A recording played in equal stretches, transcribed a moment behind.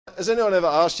Has anyone ever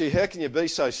asked you, how can you be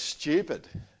so stupid?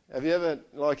 Have you ever,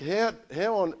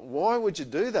 why would you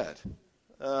do that?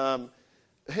 How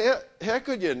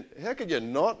could you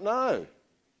not know?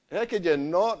 How could you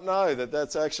not know that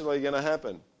that's actually going to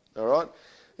happen? All right?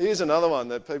 Here's another one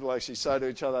that people actually say to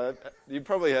each other. You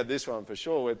probably had this one for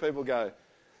sure, where people go,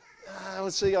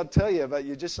 well, see, I'd tell you, but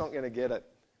you're just not going to get it.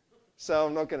 So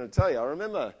I'm not going to tell you. I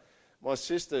remember my older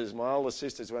sisters,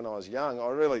 when I was young,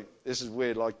 this is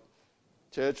weird, like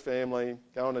church family,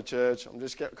 going to church, I'm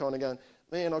just kind of going,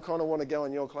 man, I kind of want to go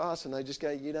in your class, and they just go,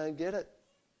 you don't get it.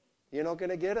 You're not going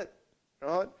to get it,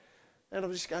 right? And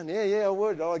I'm just going, yeah, I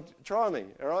would. Try me,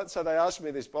 all right? So they asked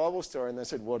me this Bible story, and they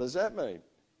said, what does that mean?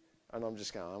 And I'm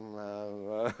just going,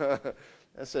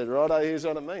 I said, righto, here's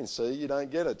what it means. See, you don't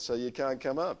get it, so you can't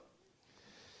come up.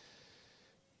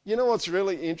 You know what's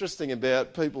really interesting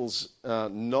about people's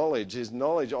knowledge is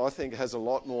knowledge, I think, has a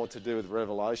lot more to do with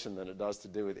revelation than it does to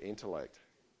do with intellect,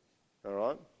 all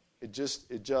right? It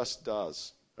just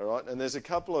does, all right? And there's a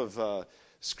couple of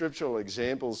scriptural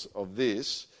examples of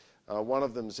this. One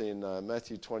of them's in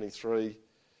Matthew 23.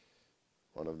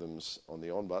 One of them's on the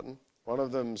on button. One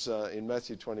of them's in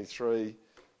Matthew 23,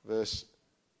 verse...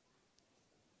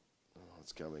 Oh,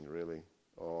 it's coming, really.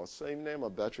 Oh, see, now my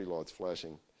battery light's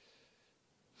flashing.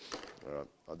 All right,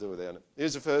 I'll do without it.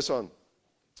 Here's the first one.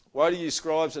 Woe to you,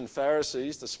 scribes and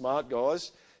Pharisees, the smart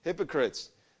guys,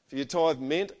 hypocrites, for you tithe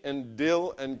mint and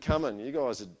dill and cumin. You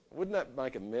guys, wouldn't that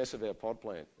make a mess of our pot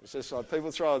plant? It's just like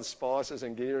people throw the spices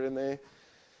and gear in there.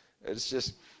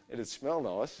 It'd smell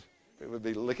nice. It would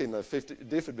be licking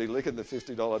Diff would be licking the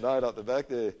 $50 note up the back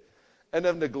there. And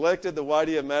have neglected the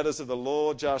weightier matters of the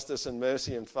law, justice and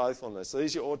mercy and faithfulness.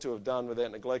 These you ought to have done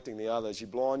without neglecting the others, you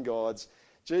blind guides.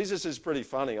 Jesus is pretty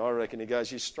funny, I reckon. He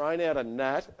goes, you strain out a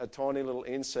gnat, a tiny little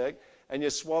insect, and you're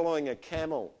swallowing a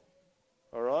camel.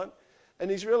 All right?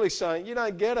 And he's really saying, you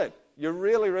don't get it. You're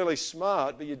really, really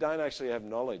smart, but you don't actually have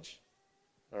knowledge.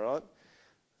 All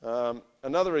right?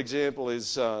 Another example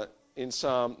is in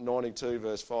Psalm 92,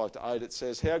 verse 5 to 8. It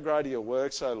says, how great are your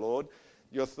works, O Lord?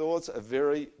 Your thoughts are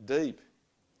very deep.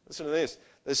 Listen to this.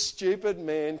 The stupid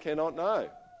man cannot know.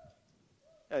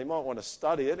 Now, he might want to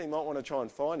study it. He might want to try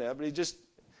and find out, but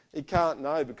he can't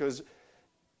know, because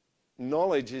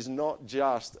knowledge is not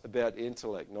just about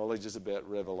intellect. Knowledge is about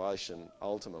revelation,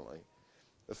 ultimately.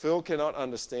 The fool cannot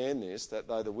understand this, that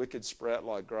though the wicked sprout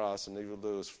like grass and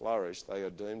evildoers flourish, they are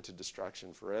doomed to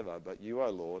destruction forever. But you, O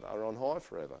Lord, are on high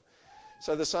forever.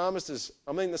 So the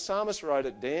psalmist wrote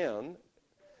it down.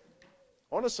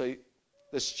 Honestly,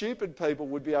 the stupid people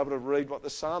would be able to read what the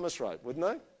psalmist wrote, wouldn't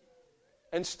they?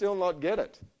 And still not get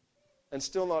it, and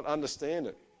still not understand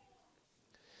it.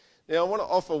 Now, I want to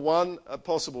offer one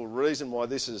possible reason why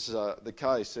this is the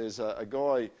case. There's a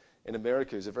guy in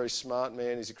America who's a very smart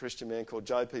man. He's a Christian man called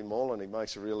J.P. Moore, and he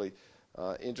makes a really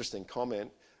interesting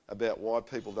comment about why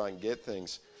people don't get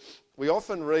things. We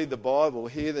often read the Bible,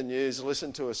 hear the news,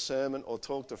 listen to a sermon, or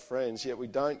talk to friends, yet we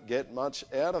don't get much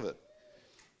out of it.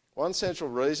 One central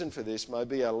reason for this may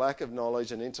be our lack of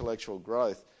knowledge and intellectual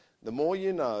growth. The more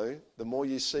you know, the more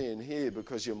you see and hear,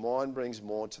 because your mind brings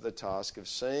more to the task of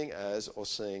seeing as or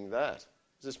seeing that.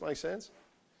 Does this make sense?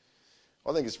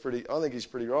 I think he's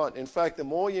pretty right. In fact, the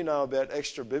more you know about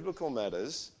extra biblical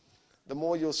matters, the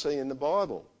more you'll see in the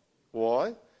Bible.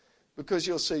 Why? Because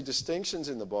you'll see distinctions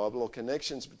in the Bible or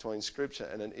connections between Scripture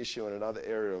and an issue in another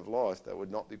area of life that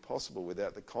would not be possible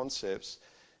without the concepts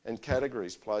and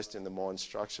categories placed in the mind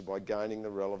structure by gaining the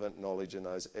relevant knowledge in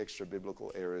those extra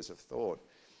biblical areas of thought.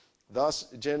 Thus,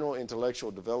 general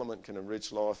intellectual development can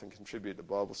enrich life and contribute to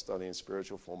Bible study and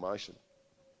spiritual formation.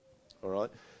 All right?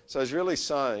 So he's really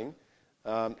saying,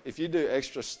 if you do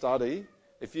extra study,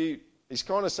 he's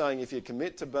kind of saying if you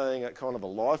commit to being a kind of a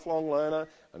lifelong learner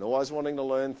and always wanting to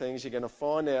learn things, you're going to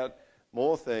find out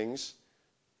more things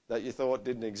that you thought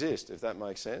didn't exist, if that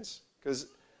makes sense. Because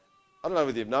I don't know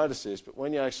whether you've noticed this, but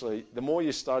the more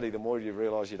you study, the more you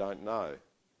realise you don't know.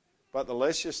 But the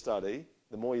less you study,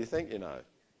 the more you think you know.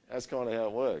 That's kind of how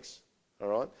it works, all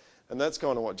right? And that's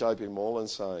kind of what J.P.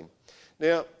 Moreland's saying.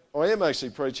 Now, I am actually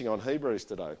preaching on Hebrews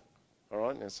today, all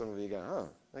right? Now, some of you go,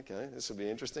 oh, okay, this will be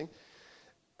interesting.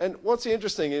 And what's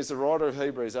interesting is the writer of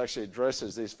Hebrews actually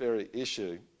addresses this very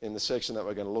issue in the section that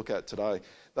we're going to look at today.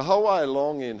 The whole way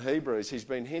along in Hebrews, he's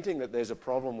been hinting that there's a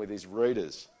problem with his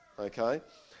readers, okay?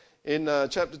 In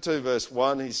chapter 2, verse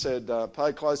 1, he said,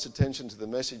 pay close attention to the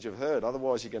message you've heard,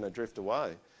 otherwise you're going to drift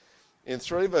away. In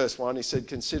 3 verse 1, he said,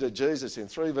 consider Jesus. In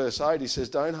 3 verse 8, he says,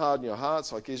 don't harden your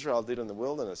hearts like Israel did in the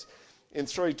wilderness. In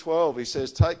 3:12, he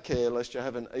says, take care lest you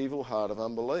have an evil heart of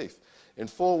unbelief. In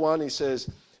 4:1, he says,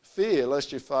 fear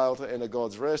lest you fail to enter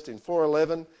God's rest. In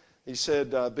 4:11, He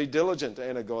said, be diligent to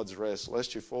enter God's rest,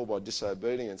 lest you fall by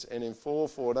disobedience. And in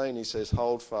 4:14 he says,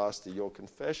 hold fast to your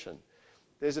confession.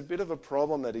 There's a bit of a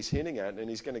problem that he's hinting at, and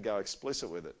he's going to go explicit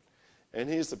with it. And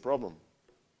here's the problem.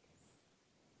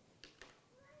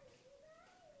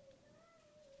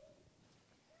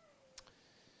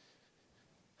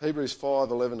 Hebrews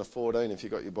 5:11-14, if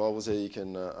you've got your Bibles there, you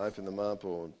can open them up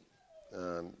or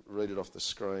read it off the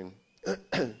screen.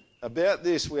 About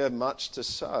this, we have much to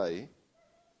say.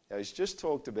 Now, he's just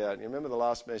talked about, you remember the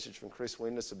last message from Chris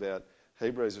Windus about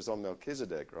Hebrews was on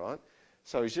Melchizedek, right?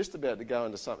 So he's just about to go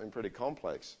into something pretty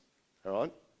complex, all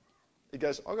right? He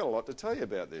goes, I've got a lot to tell you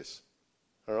about this,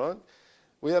 all right?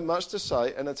 We have much to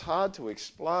say, and it's hard to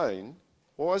explain.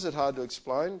 Why is it hard to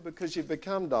explain? Because you've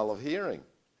become dull of hearing.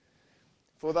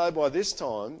 For though by this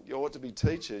time you ought to be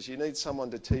teachers, you need someone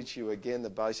to teach you again the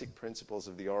basic principles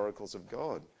of the oracles of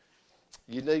God.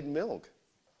 You need milk,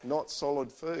 not solid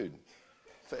food.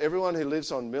 For everyone who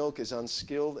lives on milk is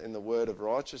unskilled in the word of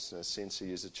righteousness since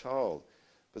he is a child.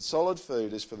 But solid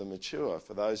food is for the mature,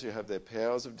 for those who have their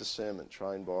powers of discernment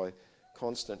trained by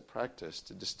constant practice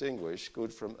to distinguish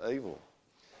good from evil.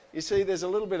 You see, there's a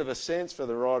little bit of a sense for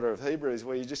the writer of Hebrews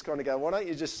where you just kind of go, why don't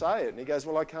you just say it? And he goes,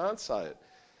 well, I can't say it.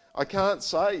 I can't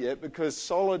say it yet because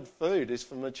solid food is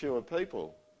for mature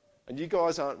people. And you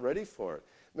guys aren't ready for it.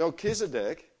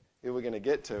 Melchizedek, who we're going to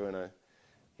get to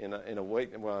in a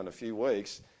week, well, in a few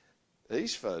weeks,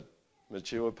 he's for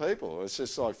mature people. It's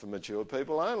just like for mature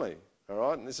people only, all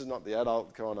right? And this is not the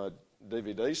adult kind of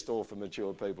DVD store for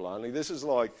mature people only. This is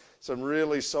like some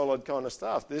really solid kind of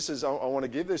stuff. This is, I want to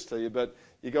give this to you, but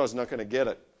you guys are not going to get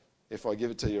it if I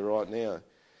give it to you right now.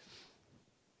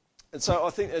 And so I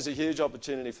think there's a huge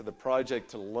opportunity for the project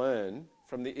to learn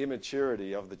from the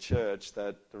immaturity of the church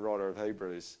that the writer of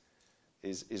Hebrews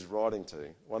is writing to.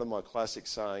 One of my classic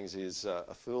sayings is,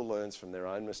 a fool learns from their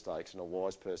own mistakes and a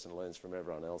wise person learns from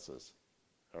everyone else's.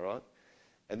 All right?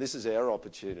 And this is our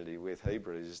opportunity with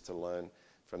Hebrews, is to learn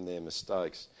from their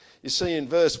mistakes. You see in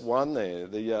verse 1 there,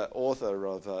 the author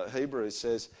of Hebrews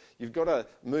says, you've got to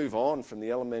move on from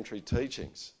the elementary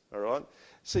teachings. All right?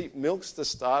 See, milk's the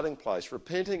starting place.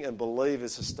 Repenting and believe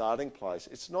is the starting place.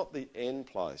 It's not the end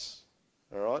place.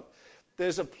 All right?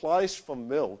 There's a place for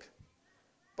milk,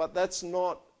 but that's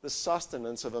not the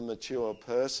sustenance of a mature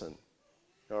person.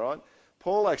 All right?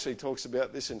 Paul actually talks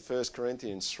about this in 1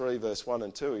 Corinthians 3, verse 1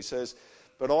 and 2. He says,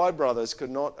 but I, brothers, could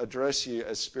not address you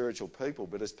as spiritual people,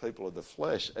 but as people of the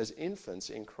flesh, as infants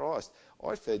in Christ.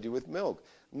 I fed you with milk,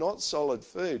 not solid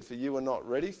food, for you were not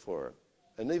ready for it.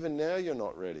 And even now you're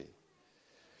not ready.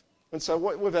 And so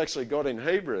what we've actually got in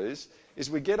Hebrews is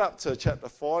we get up to chapter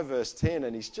 5, verse 10,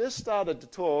 and he's just started to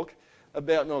talk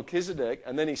about Melchizedek,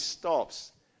 and then he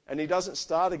stops. And he doesn't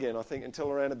start again, I think, until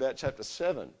around about chapter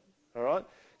 7, all right?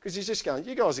 Because he's just going,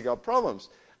 you guys have got problems.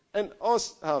 And I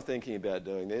was half thinking about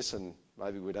doing this, and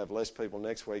maybe we'd have less people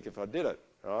next week if I did it,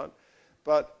 all right?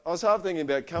 But I was half thinking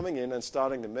about coming in and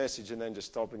starting the message and then just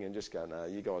stopping and just going, no,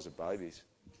 you guys are babies.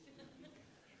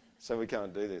 So we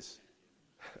can't do this.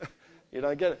 You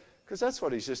don't get it. Because that's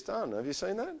what he's just done. Have you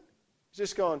seen that? He's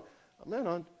just gone, oh,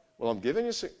 man, I'm giving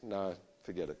you... No,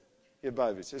 forget it. You're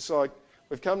babies. It's like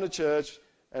we've come to church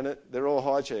and they're all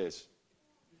high chairs.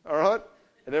 All right?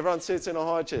 And everyone sits in a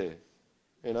high chair,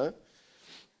 you know?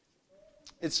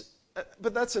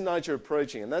 But that's the nature of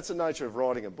preaching, and that's the nature of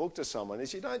writing a book to someone,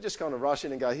 is you don't just kind of rush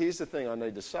in and go, here's the thing I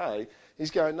need to say.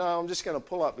 He's going, no, I'm just going to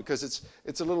pull up because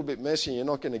it's a little bit messy, you're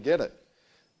not going to get it.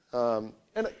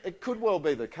 And it could well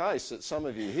be the case that some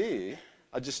of you here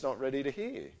are just not ready to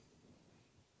hear,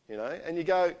 you know. And you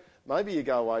go, maybe you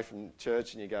go away from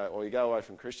church and you go, or you go away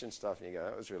from Christian stuff and you go,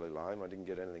 that was really lame, I didn't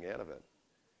get anything out of it.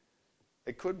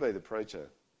 It could be the preacher,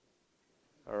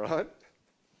 all right?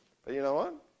 But you know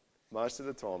what? Most of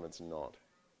the time it's not.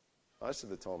 Most of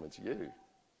the time it's you.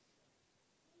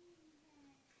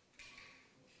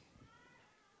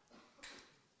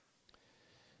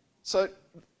 So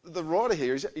the writer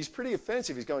here, he's pretty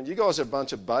offensive. He's going, you guys are a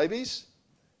bunch of babies.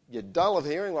 You're dull of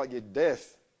hearing like you're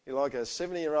deaf. You're like a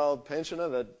 70-year-old pensioner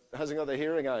that hasn't got their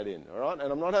hearing aid in, all right?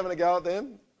 And I'm not having a go at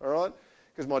them, all right,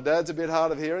 because my dad's a bit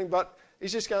hard of hearing, but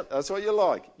he's just going, that's what you're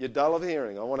like. You're dull of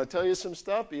hearing. I want to tell you some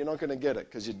stuff, but you're not going to get it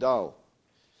because you're dull.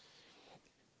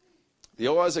 The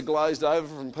eyes are glazed over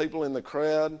from people in the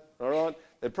crowd, all right?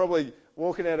 They're probably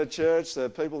walking out of church, the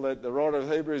people that the writer of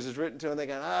Hebrews has written to, and they're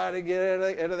going, I didn't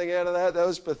get anything out of that. That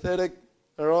was pathetic,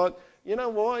 all right? You know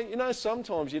why? You know,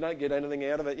 sometimes you don't get anything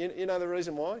out of it. You know the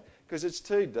reason why? Because it's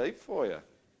too deep for you.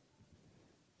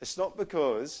 It's not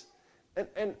because...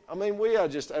 And I mean, we are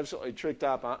just absolutely tricked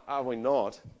up, are we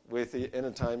not, with the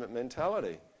entertainment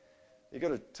mentality. You've got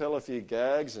to tell a few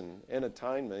gags and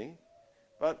entertain me.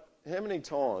 But how many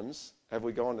times have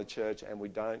we gone to church and we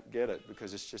don't get it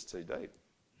because it's just too deep?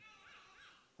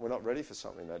 We're not ready for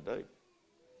something that deep.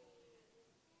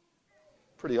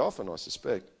 Pretty often, I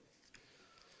suspect.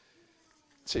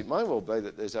 See, it may well be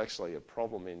that there's actually a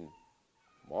problem in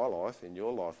my life, in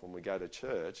your life, when we go to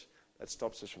church that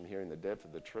stops us from hearing the depth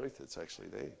of the truth that's actually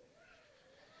there.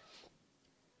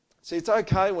 See, it's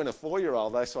okay when a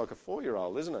 4-year-old acts like a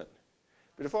 4-year-old, isn't it?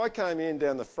 But if I came in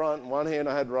down the front and one hand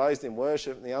I had raised in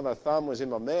worship and the other thumb was in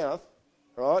my mouth,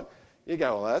 right, you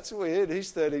go, well, that's weird.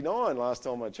 He's 39 last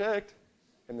time I checked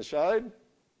in the shade,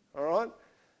 all right?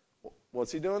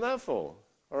 What's he doing that for?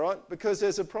 All right, because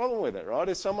there's a problem with it, right?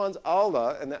 If someone's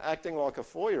older and they're acting like a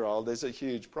 4-year-old, there's a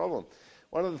huge problem.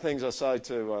 One of the things I say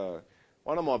to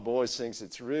one of my boys thinks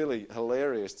it's really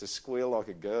hilarious to squeal like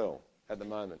a girl at the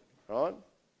moment, right?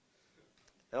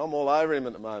 And I'm all over him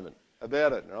at the moment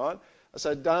about it, right? I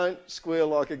say, don't squeal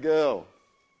like a girl,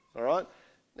 all right?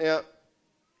 Now,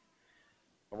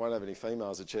 I won't have any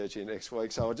females at church here next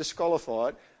week, so I'll just qualify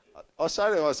it. I say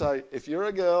to him, if you're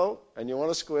a girl and you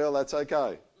want to squeal, that's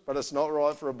okay. But it's not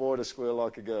right for a boy to squeal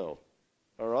like a girl,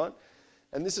 all right?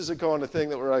 And this is the kind of thing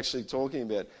that we're actually talking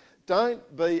about.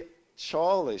 Don't be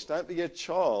childish. Don't be a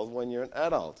child when you're an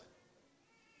adult.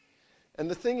 And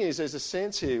the thing is, there's a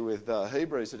sense here with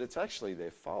Hebrews that it's actually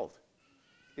their fault.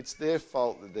 It's their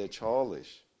fault that they're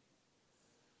childish.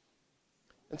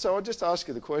 And so I just ask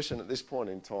you the question at this point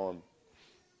in time.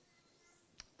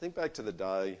 Think back to the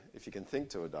day, if you can think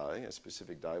to a day, a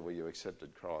specific day where you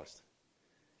accepted Christ.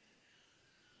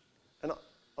 And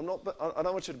I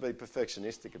don't want you to be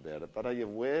perfectionistic about it, but are you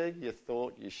where you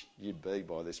thought you'd be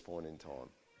by this point in time?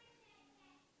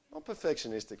 Not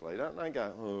perfectionistically. Don't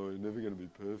go, oh, you're never going to be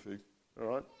perfect. All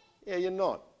right? Yeah, you're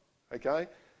not. Okay?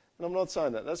 And I'm not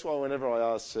saying that. That's why whenever I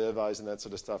ask surveys and that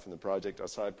sort of stuff in the project, I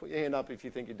say, put your hand up if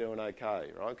you think you're doing okay,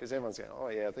 right? Because everyone's going, oh,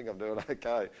 yeah, I think I'm doing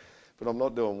okay. But I'm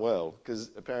not doing well, because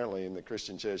apparently in the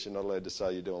Christian church you're not allowed to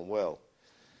say you're doing well.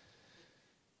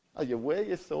 Are you where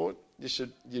you thought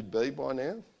you'd be by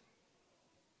now?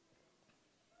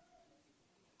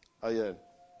 Do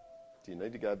you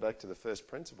need to go back to the first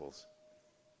principles?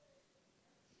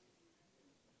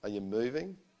 Are you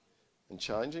moving and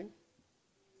changing?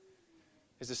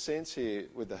 There's a sense here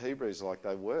with the Hebrews like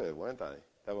they were, weren't they?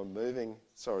 They were moving.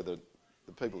 Sorry, the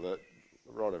people that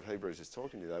the writer of Hebrews is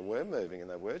talking to, they were moving and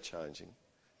they were changing,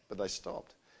 but they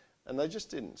stopped. And they just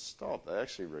didn't stop. They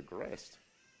actually regressed.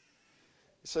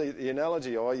 You see, the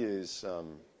analogy I use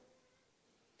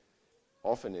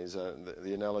often is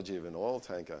the analogy of an oil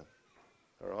tanker.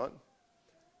 All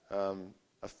right?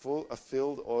 A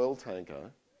filled oil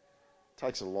tanker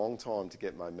takes a long time to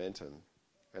get momentum,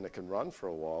 and it can run for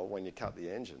a while when you cut the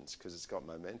engines because it's got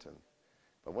momentum.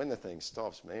 But when the thing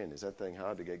stops, man, is that thing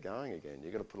hard to get going again?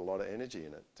 You've got to put a lot of energy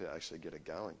in it to actually get it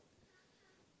going.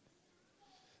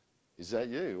 Is that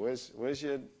you? Where's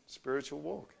your spiritual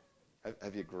walk?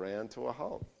 Have you ground to a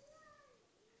halt?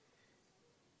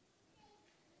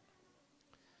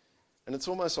 And it's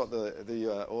almost like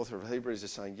the author of Hebrews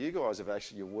is saying, you guys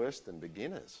you're worse than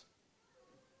beginners.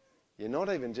 You're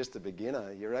not even just a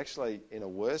beginner, you're actually in a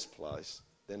worse place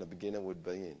than a beginner would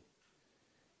be in.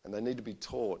 And they need to be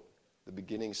taught the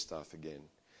beginning stuff again.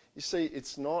 You see,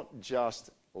 it's not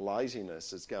just laziness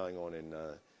that's going on in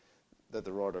that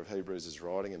the writer of Hebrews is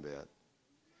writing about.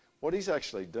 What he's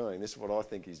actually doing, this is what I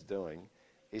think he's doing,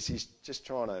 is he's just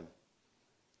trying to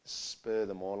spur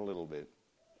them on a little bit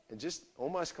and just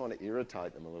almost kind of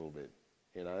irritate them a little bit,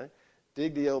 you know.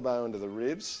 Dig the elbow into the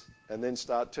ribs and then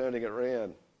start turning it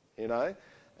around, you know.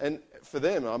 And for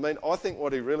them, I think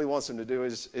what he really wants them to do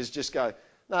is just go,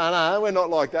 no, we're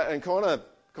not like that, and kind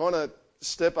of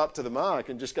step up to the mark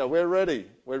and just go, we're ready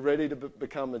to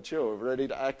become mature, we're ready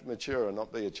to act mature and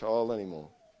not be a child anymore.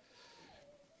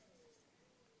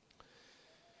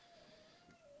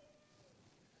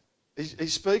 He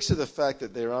speaks of the fact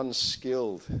that they're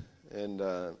unskilled and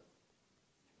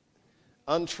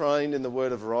untrained in the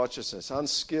word of righteousness,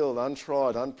 unskilled,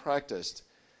 untried, unpracticed.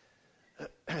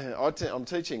 I'm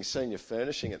teaching senior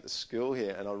furnishing at the school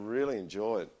here, and I really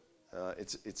enjoy it.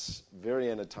 It's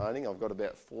very entertaining. I've got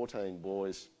about 14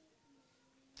 boys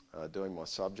doing my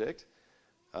subject,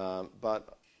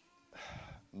 but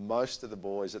most of the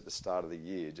boys at the start of the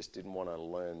year just didn't want to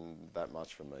learn that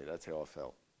much from me. That's how I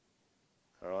felt.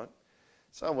 All right?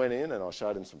 So I went in and I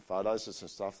showed them some photos of some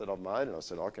stuff that I've made, and I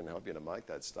said, I can help you to make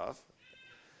that stuff.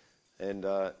 And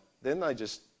then they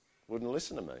just wouldn't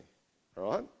listen to me. All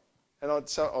right? And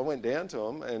so I went down to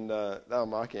them, and they were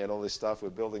marking out all this stuff. We're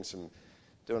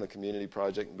doing a community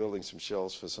project and building some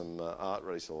shelves for some art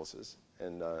resources.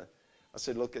 And I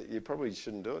said, look, you probably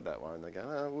shouldn't do it that way. And they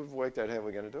go, we've worked out how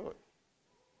we're going to do it.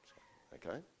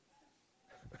 Okay.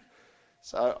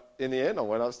 So in the end, I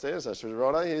went upstairs. I said,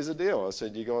 righto, here's the deal. I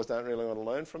said, you guys don't really want to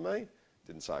learn from me?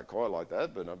 Didn't say it quite like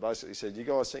that, but I basically said, you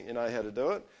guys think you know how to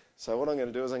do it? So what I'm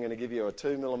going to do is I'm going to give you a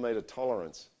 2 millimetre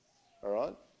tolerance, all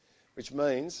right? Which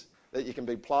means that you can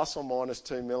be plus or minus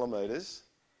 2 millimetres,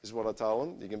 is what I told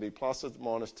them. You can be plus or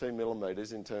minus 2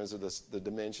 millimetres in terms of the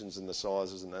dimensions and the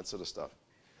sizes and that sort of stuff.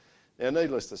 Now,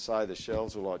 needless to say, the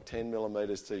shelves were like 10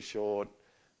 millimetres too short.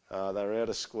 They were out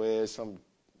of squares. Some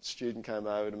student came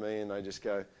over to me and they just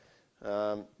go,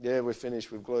 yeah, we're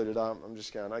finished, we've glued it up. I'm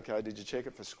just going, okay, did you check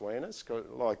it for squareness?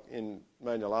 Like in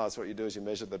manual arts, what you do is you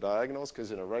measure the diagonals,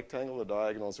 because in a rectangle, the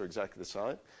diagonals are exactly the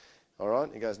same. All right?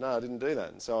 He goes, no, I didn't do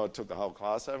that. And so I took the whole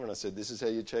class over and I said, this is how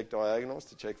you check diagonals,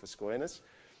 to check for squareness.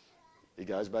 He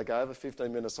goes back over.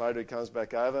 15 minutes later, he comes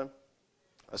back over.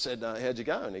 I said, how'd you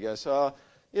go? And he goes,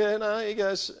 yeah, no, he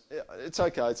goes, it's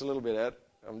okay, it's a little bit out.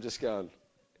 I'm just going,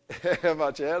 how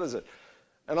much out is it?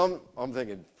 And I'm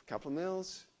thinking, a couple of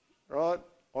mils, right?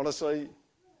 Honestly,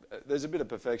 there's a bit of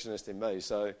perfectionist in me,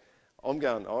 so I'm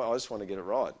going, I just want to get it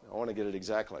right. I want to get it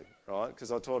exactly, right?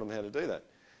 Because I taught him how to do that.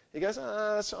 He goes,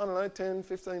 I don't know, 10,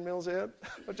 15 mils out.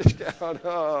 I'm just going,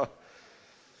 oh.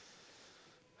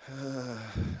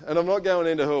 And I'm not going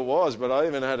into who it was, but I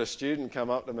even had a student come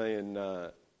up to me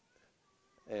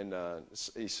and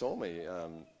he saw me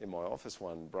in my office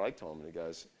one break time, and he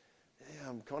goes, yeah,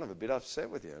 I'm kind of a bit upset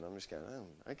with you. And I'm just going,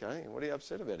 oh, okay, what are you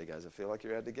upset about? He goes, I feel like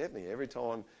you're out to get me. Every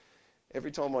time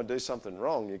I do something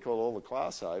wrong, you call all the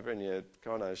class over and you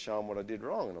kind of show them what I did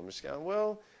wrong. And I'm just going,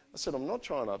 well, I said, I'm not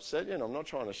trying to upset you and I'm not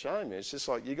trying to shame you. It's just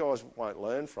like you guys won't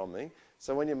learn from me.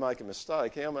 So when you make a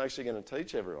mistake, how am I actually going to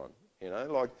teach everyone? You know,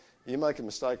 like you make a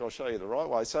mistake, I'll show you the right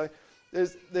way. So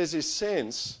there's this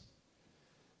sense.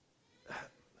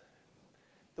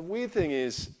 The weird thing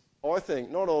is, I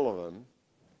think, not all of them,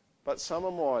 but some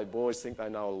of my boys think they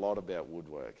know a lot about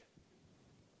woodwork.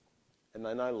 And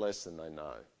they know less than they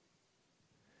know.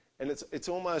 And it's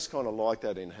almost kind of like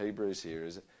that in Hebrews here.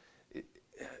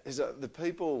 Is that the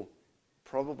people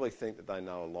probably think that they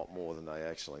know a lot more than they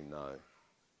actually know.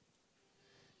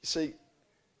 You see,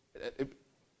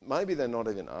 maybe they're not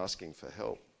even asking for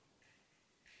help.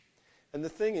 And the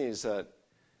thing is that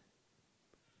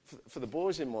for the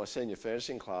boys in my senior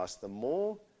finishing class, the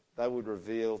more they would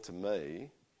reveal to me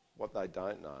what they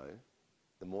don't know,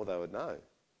 the more they would know.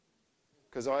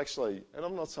 Because I actually, and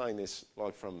I'm not saying this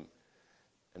like from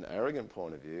an arrogant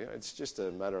point of view, it's just a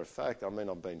matter of fact. I mean,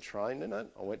 I've been trained in it.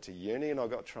 I went to uni and I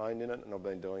got trained in it, and I've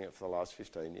been doing it for the last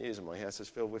 15 years, and my house is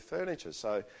filled with furniture.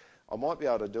 So I might be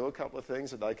able to do a couple of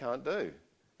things that they can't do.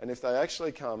 And if they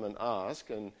actually come and ask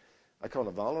and are kind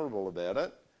of vulnerable about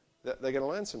it, they're going to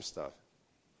learn some stuff.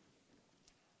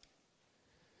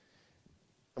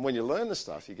 And when you learn the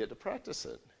stuff, you get to practice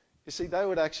it. You see, they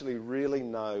would actually really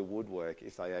know woodwork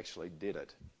if they actually did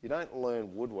it. You don't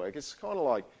learn woodwork. It's kind of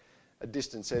like a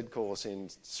distance ed course in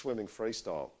swimming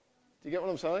freestyle. Do you get what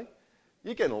I'm saying?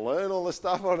 You can learn all the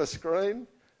stuff on a screen,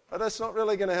 but that's not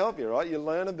really going to help you, right? You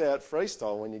learn about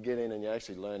freestyle when you get in and you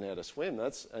actually learn how to swim.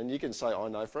 And you can say, I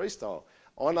know freestyle.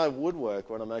 I know woodwork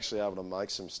when I'm actually able to make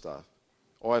some stuff.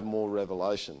 I have more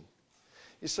revelation.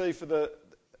 You see, for the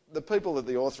people that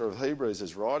the author of Hebrews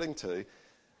is writing to,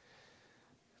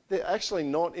 they're actually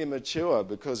not immature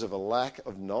because of a lack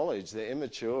of knowledge. They're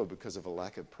immature because of a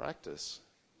lack of practice.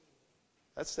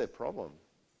 That's their problem.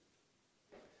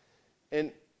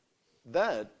 And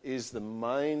that is the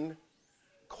main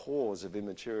cause of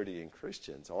immaturity in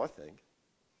Christians, I think.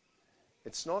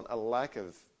 It's not a lack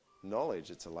of knowledge,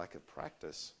 it's a lack of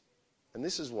practice. And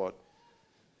this is what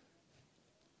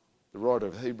the writer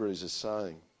of Hebrews is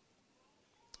saying.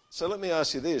 So let me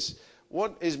ask you this.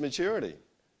 What is maturity?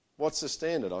 What's the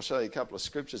standard? I'll show you a couple of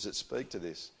scriptures that speak to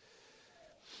this.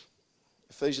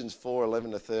 Ephesians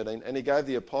 4:11-13. And he gave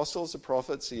the apostles, the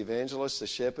prophets, the evangelists, the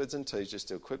shepherds and teachers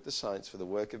to equip the saints for the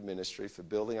work of ministry, for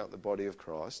building up the body of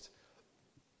Christ,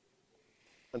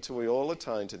 until we all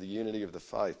attain to the unity of the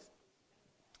faith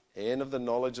and of the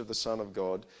knowledge of the Son of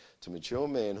God, to mature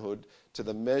manhood, to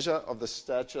the measure of the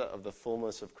stature of the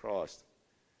fullness of Christ.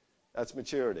 That's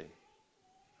maturity.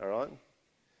 All right?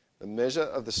 The measure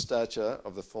of the stature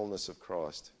of the fullness of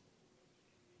Christ.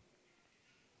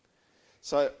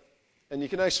 So, and you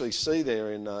can actually see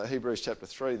there in Hebrews chapter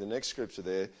 3, the next scripture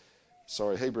there,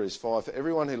 Hebrews 5, for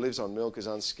everyone who lives on milk is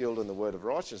unskilled in the word of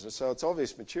righteousness. So it's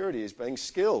obvious maturity is being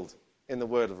skilled in the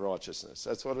word of righteousness.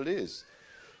 That's what it is.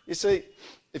 You see,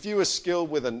 if you were skilled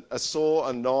with a saw,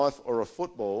 a knife or a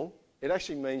football, it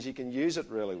actually means you can use it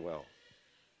really well.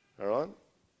 All right?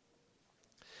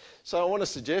 So I want to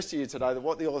suggest to you today that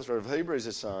what the author of Hebrews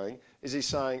is saying is he's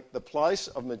saying the place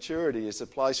of maturity is the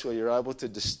place where you're able to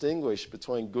distinguish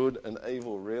between good and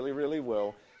evil really, really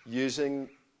well using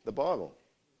the Bible.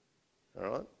 All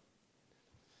right?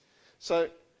 So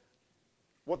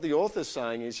what the author's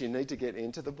saying is you need to get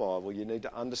into the Bible, you need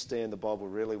to understand the Bible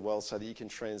really well so that you can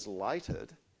translate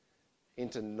it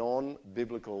into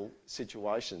non-biblical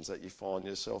situations that you find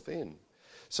yourself in,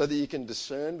 so that you can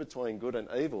discern between good and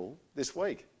evil this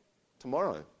week,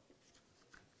 tomorrow.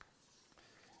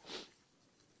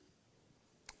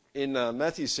 In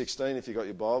Matthew 16, if you've got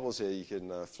your Bibles here, you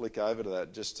can flick over to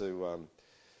that, just to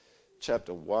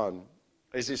chapter 1.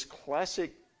 There's this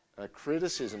classic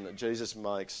criticism that Jesus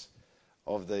makes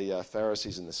of the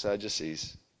Pharisees and the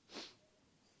Sadducees.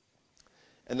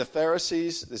 And the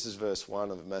Pharisees, this is verse 1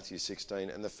 of Matthew 16,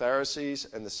 and the Pharisees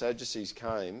and the Sadducees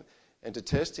came, and to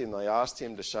test him they asked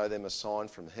him to show them a sign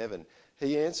from heaven.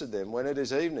 He answered them, when it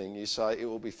is evening you say it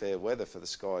will be fair weather, for the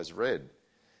sky is red.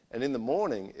 And in the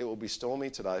morning it will be stormy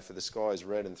today, for the sky is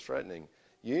red and threatening.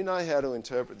 You know how to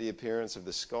interpret the appearance of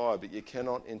the sky, but you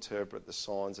cannot interpret the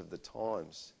signs of the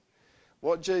times.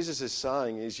 What Jesus is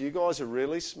saying is you guys are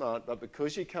really smart, but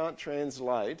because you can't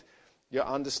translate your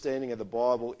understanding of the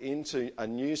Bible into a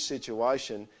new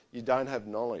situation, you don't have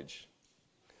knowledge.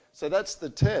 So that's the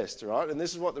test, right? And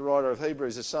this is what the writer of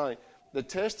Hebrews is saying. The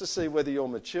test to see whether you're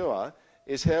mature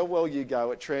is how well you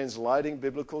go at translating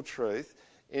biblical truth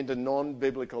into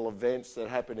non-biblical events that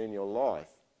happen in your life,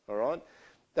 all right?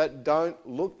 That don't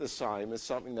look the same as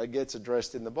something that gets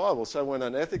addressed in the Bible. So when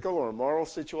an ethical or a moral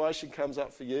situation comes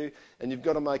up for you and you've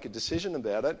got to make a decision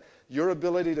about it, your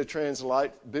ability to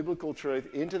translate biblical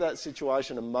truth into that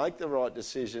situation and make the right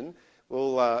decision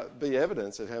will be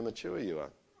evidence of how mature you are.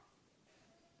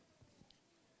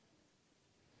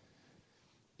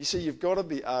 You see, you've got to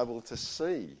be able to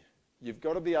see. You've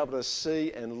got to be able to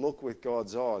see and look with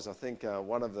God's eyes. I think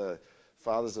one of the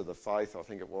fathers of the faith, I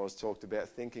think it was, talked about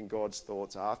thinking God's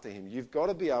thoughts after him. You've got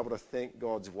to be able to think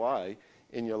God's way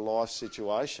in your life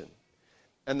situation.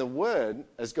 And the word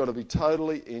has got to be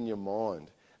totally in your mind.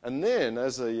 And then,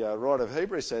 as the writer of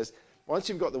Hebrews says, once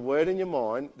you've got the word in your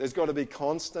mind, there's got to be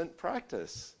constant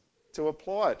practice to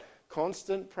apply it,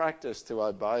 constant practice to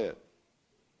obey it.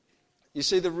 You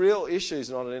see, the real issue is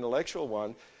not an intellectual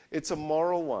one, it's a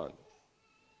moral one.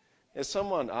 Now,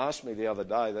 someone asked me the other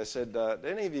day, they said,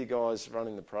 any of you guys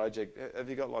running the project, have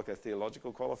you got like a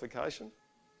theological qualification?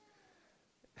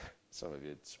 Some of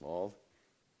you smiled,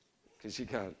 because you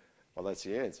can't, well, that's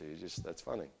the answer, that's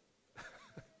funny.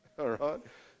 All right?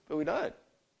 But we don't.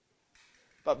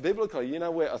 But biblically, you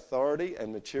know where authority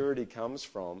and maturity comes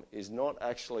from is not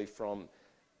actually from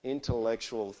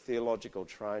intellectual, theological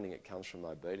training, it comes from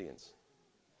obedience.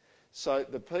 So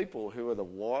the people who are the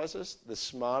wisest, the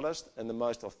smartest, and the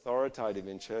most authoritative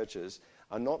in churches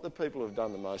are not the people who have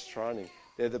done the most training.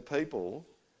 They're the people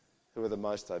who are the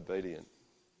most obedient.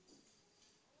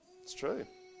 It's true.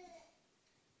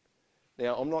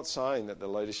 Now, I'm not saying that the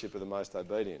leadership are the most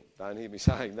obedient. Don't hear me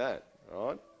saying that, all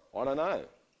right? I don't know.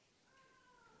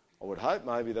 I would hope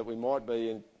maybe that we might be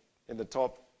in the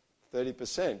top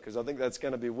 30%, because I think that's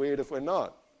going to be weird if we're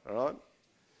not, all right?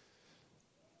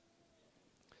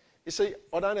 You see,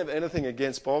 I don't have anything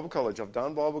against Bible college. I've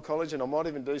done Bible college and I might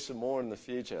even do some more in the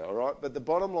future, all right? But the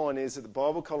bottom line is that the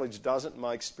Bible college doesn't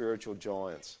make spiritual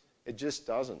giants. It just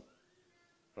doesn't,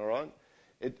 all right?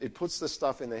 It puts the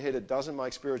stuff in their head. It doesn't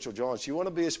make spiritual giants. You want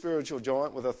to be a spiritual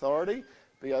giant with authority?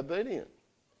 Be obedient.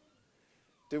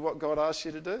 Do what God asks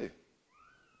you to do.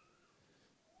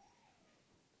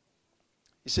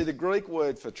 You see, the Greek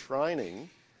word for training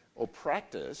or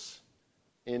practice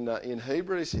in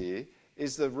Hebrews here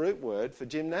is the root word for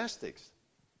gymnastics.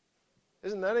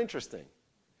 Isn't that interesting?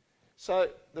 So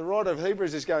the writer of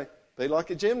Hebrews is going, be like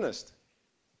a gymnast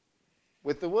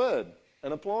with the word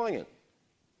and applying it.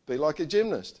 Be like a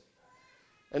gymnast.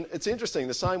 And it's interesting,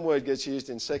 the same word gets used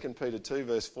in 2 Peter 2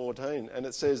 verse 14, and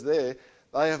it says there,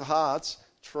 they have hearts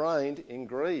trained in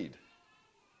greed.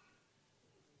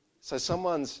 So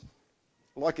someone's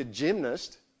like a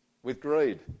gymnast with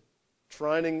greed,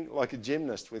 training like a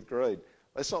gymnast with greed.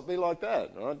 Let's not be like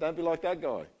that, all right? Don't be like that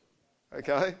guy,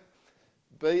 okay?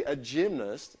 Be a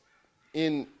gymnast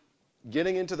in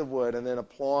getting into the word and then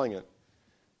applying it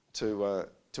to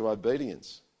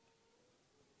obedience.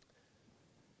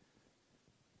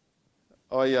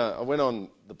 I went on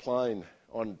the plane,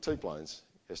 on 2 planes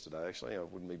yesterday actually. I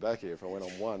wouldn't be back here if I went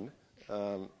on one.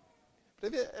 But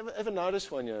have you ever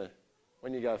noticed when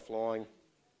you go flying,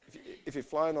 if you're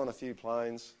flying on a few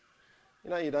planes, you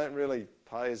know, you don't really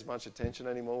pay as much attention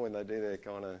anymore when they do their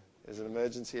kind of, there's an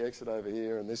emergency exit over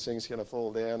here and this thing's going to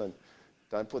fall down and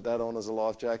Don't put that on as a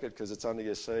life jacket because it's under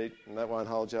your seat and that won't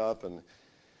hold you up. And do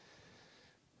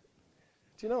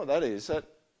you know what that is? That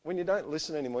when you don't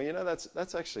listen anymore, you know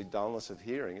that's actually dullness of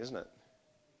hearing, isn't it?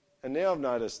 And now I've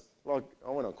noticed, like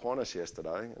I went on Qantas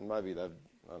yesterday, and maybe I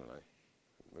don't know,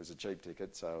 it was a cheap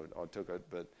ticket, so I took it,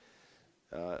 but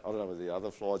I don't know with the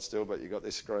other flights still, but you got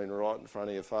this screen right in front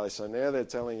of your face. So now they're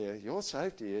telling you, your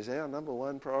safety is our number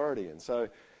one priority. And so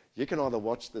you can either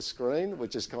watch the screen,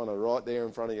 which is kind of right there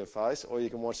in front of your face, or you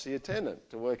can watch the attendant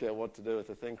to work out what to do if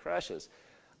the thing crashes.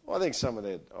 Well, I think some of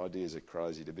their ideas are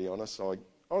crazy, to be honest.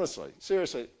 Honestly,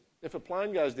 seriously, if a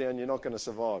plane goes down, you're not going to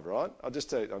survive, right? I'll just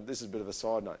tell you, this is a bit of a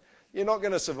side note. You're not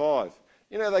going to survive.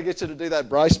 You know, they get you to do that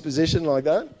brace position like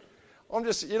that.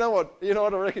 You know what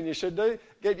I reckon you should do?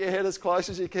 Get your head as close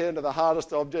as you can to the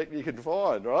hardest object you can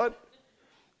find, right?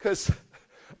 Because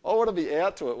I want to be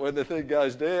out to it when the thing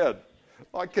goes down.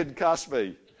 It can concuss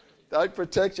me. Don't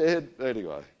protect your head.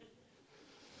 Anyway.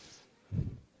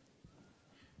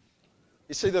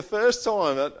 You see, the first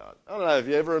time, I don't know if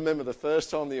you ever remember the first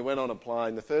time that you went on a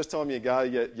plane, the first time you go,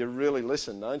 you really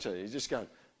listen, don't you? You just go,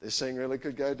 this thing really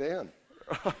could go down.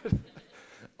 Right?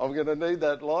 I'm going to need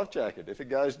that life jacket if it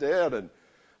goes down. And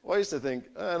I used to think,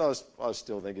 and I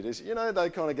still think it is, you know, they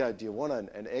kind of go, do you want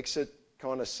an exit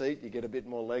kind of seat? You get a bit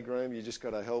more leg room. You just got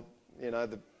to help, you know,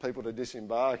 the people to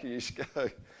disembark. You just go,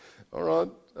 all right,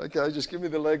 okay, just give me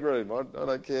the leg room. I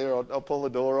don't care. I'll pull the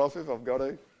door off if I've got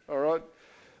to. All right.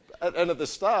 And at the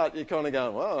start, you're kind of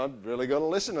going, well, I've really got to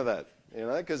listen to that, you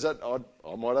know, because I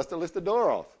might have to lift the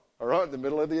door off. All right, in the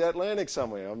middle of the Atlantic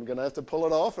somewhere. I'm going to have to pull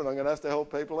it off and I'm going to have to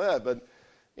help people out. But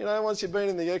you know, once you've been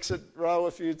in the exit row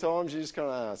a few times, you just kind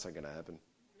of, it's not going to happen.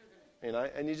 You know,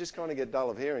 and you just kind of get dull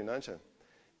of hearing, don't you?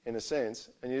 In a sense.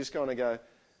 And you just kind of go,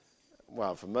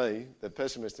 well, for me, the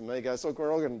pessimist in me goes, look,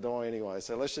 we're all going to die anyway,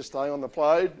 so let's just stay on the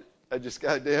plane and just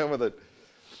go down with it.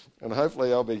 And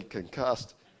hopefully I'll be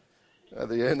concussed at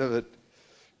the end of it.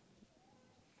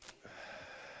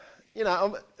 You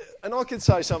know, and I could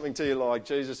say something to you like,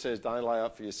 Jesus says, don't lay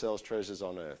up for yourselves treasures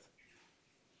on earth.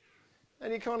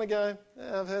 And you kind of go,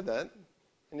 yeah, I've heard that.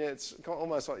 And yeah, it's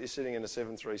almost like you're sitting in a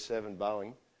 737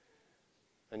 Boeing.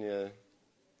 And I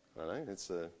don't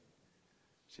know,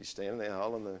 she's standing there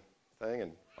holding the thing,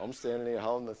 and I'm standing there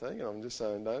holding the thing, and I'm just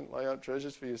saying, don't lay up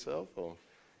treasures for yourself, or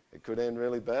it could end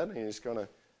really bad, and you just kind of,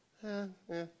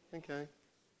 yeah, okay.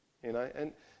 You know,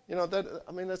 and you know,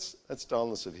 that's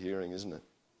dullness of hearing, isn't it?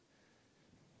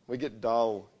 We get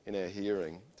dull in our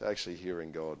hearing to actually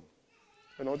hearing God.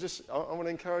 And I want to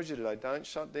encourage you today, don't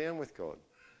shut down with God.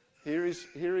 Hear his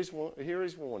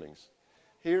warnings.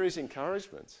 Hear his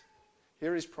encouragements.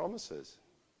 Hear his promises.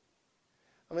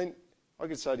 I mean, I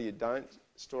could say to you, don't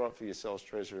store up for yourselves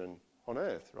treasure on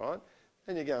earth, right?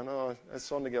 And you're going, oh, that's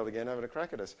Sondergeld again having a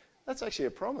crack at us. That's actually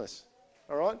a promise,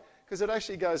 all right? Because it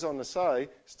actually goes on to say,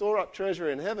 store up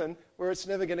treasure in heaven where it's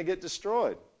never going to get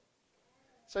destroyed.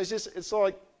 So it's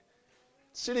like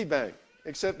Citibank,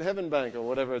 except Heaven Bank or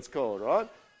whatever it's called, right?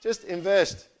 Just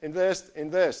invest. And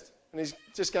he's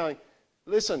just going,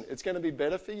 listen, it's going to be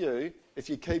better for you if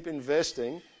you keep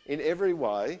investing in every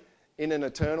way in an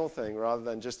eternal thing rather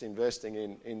than just investing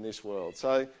in this world.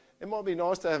 So it might be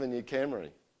nice to have a new Camry.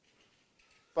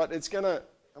 But it's going to,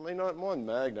 I mean, mine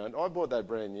Magna, I bought that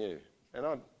brand new. And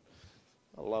I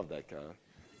love that car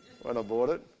when I bought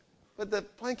it. But the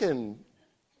blinking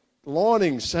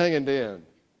lining's hanging down.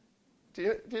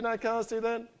 Do you know cars do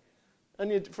that?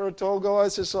 And for a tall guy,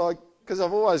 it's just like, because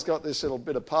I've always got this little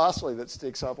bit of parsley that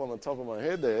sticks up on the top of my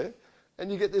head there, and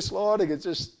you get this lighting,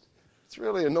 it's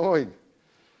really annoying.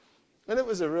 And it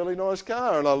was a really nice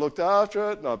car, and I looked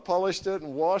after it, and I polished it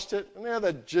and washed it, and now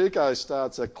the Juco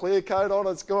starts a clear coat on,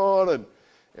 it's gone, and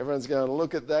everyone's going,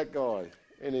 look at that guy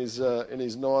in his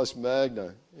nice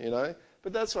Magna, you know.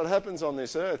 But that's what happens on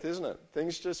this earth, isn't it?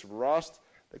 Things just rust.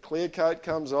 The clear coat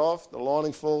comes off, the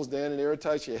lining falls down and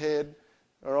irritates your head,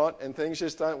 all right, and things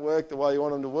just don't work the way you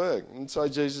want them to work. And so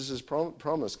Jesus'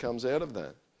 promise comes out of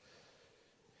that.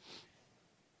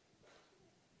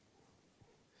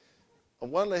 I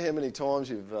wonder how many times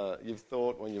you've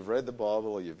thought when you've read the Bible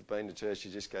or you've been to church,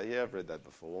 you just go, yeah, I've read that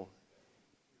before.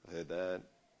 I've heard that.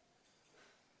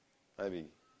 Maybe you're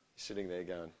sitting there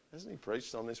going, hasn't he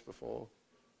preached on this before?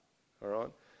 All right.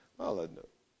 Well, the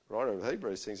writer of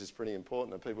Hebrews thinks it's pretty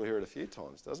important that people hear it a few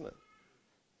times, doesn't it?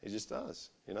 He just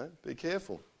does, you know. Be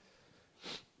careful.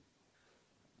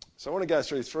 So I want to go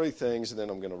through three things and then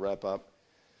I'm going to wrap up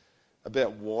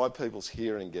about why people's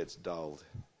hearing gets dulled.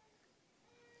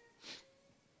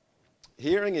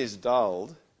 Hearing is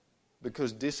dulled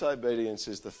because disobedience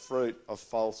is the fruit of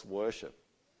false worship.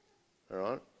 All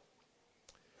right?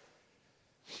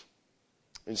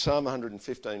 In Psalm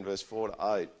 115, verse 4 to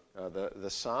 8, the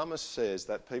psalmist says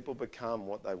that people become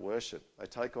what they worship. They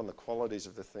take on the qualities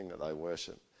of the thing that they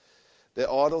worship.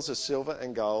 Their idols are silver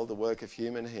and gold, the work of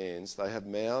human hands. They have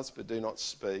mouths but do not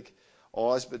speak,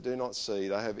 eyes but do not see.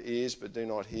 They have ears but do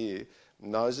not hear,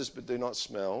 noses but do not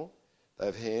smell. They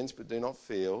have hands but do not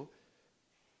feel,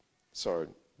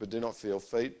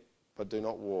 feet but do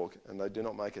not walk, and they do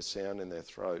not make a sound in their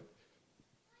throat.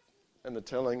 And the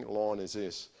telling line is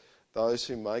this: those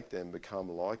who make them become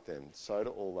like them, so do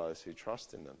all those who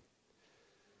trust in them.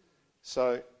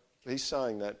 So he's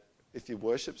saying that if you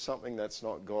worship something that's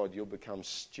not God, you'll become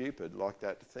stupid like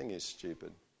that thing is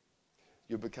stupid.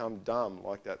 You'll become dumb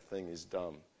like that thing is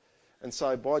dumb. And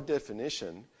so by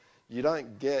definition, you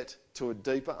don't get to a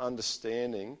deeper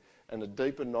understanding and a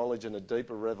deeper knowledge and a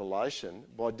deeper revelation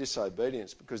by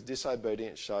disobedience, because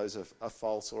disobedience shows a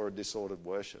false or a disordered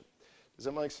worship. Does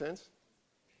that make sense?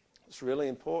 It's really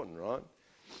important, right?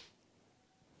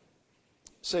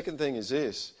 Second thing is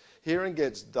this: hearing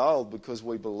gets dulled because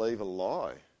we believe a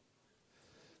lie.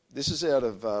 This is out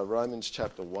of Romans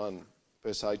chapter 1,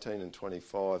 verse 18 and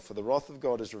 25. For the wrath of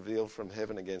God is revealed from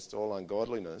heaven against all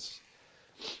ungodliness,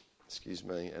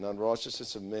 and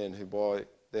unrighteousness of men who by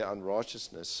their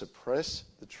unrighteousness suppress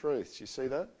the truth. Do you see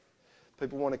that?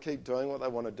 People want to keep doing what they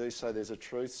want to do, so there's a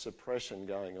truth suppression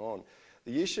going on.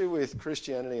 The issue with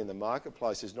Christianity in the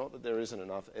marketplace is not that there isn't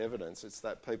enough evidence, it's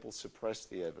that people suppress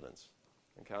the evidence.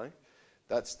 Okay?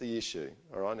 That's the issue.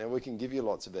 All right? Now, we can give you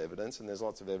lots of evidence, and there's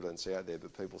lots of evidence out there,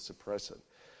 but people suppress it.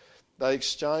 They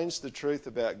exchanged the truth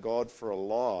about God for a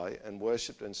lie and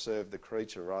worshipped and served the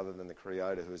creature rather than the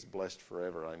Creator, who is blessed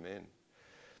forever. Amen.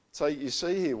 So you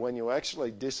see here, when you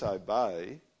actually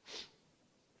disobey,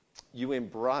 you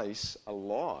embrace a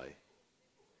lie.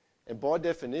 And by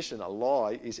definition, a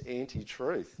lie is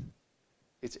anti-truth.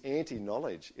 It's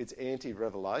anti-knowledge. It's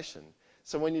anti-revelation.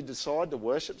 So when you decide to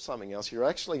worship something else, you're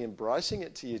actually embracing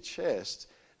it to your chest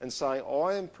and saying,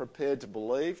 I am prepared to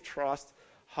believe, trust,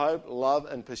 hope, love,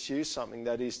 and pursue something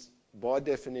that is, by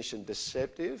definition,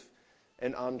 deceptive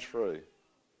and untrue.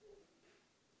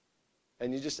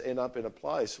 And you just end up in a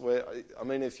place where, I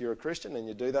mean, if you're a Christian and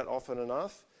you do that often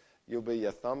enough, you'll be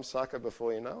a thumb sucker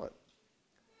before you know it.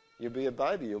 You'll be a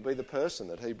baby. You'll be the person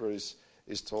that Hebrews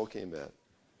is talking about.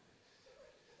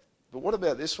 But what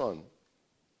about this one?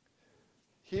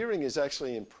 Hearing is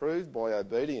actually improved by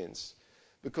obedience,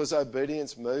 because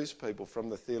obedience moves people from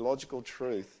the theological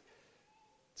truth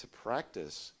to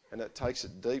practice, and it takes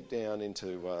it deep down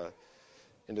into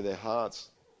their hearts.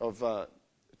 I've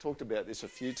talked about this a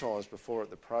few times before at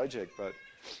the project, but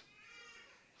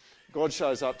God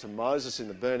shows up to Moses in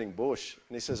the burning bush,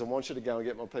 and he says, I want you to go and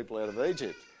get my people out of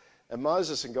Egypt. And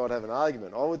Moses and God have an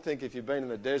argument. I would think if you've been in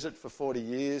the desert for 40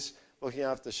 years looking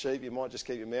after sheep, you might just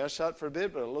keep your mouth shut for a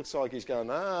bit, but it looks like he's going,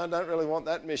 I don't really want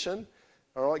that mission.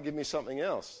 All right, give me something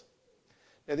else.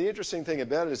 Now, the interesting thing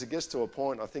about it is it gets to a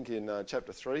point, I think in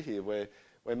chapter 3 here, where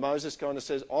Moses kind of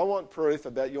says, I want proof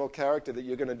about your character that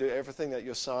you're going to do everything that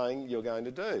you're saying you're going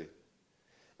to do.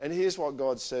 And here's what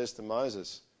God says to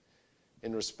Moses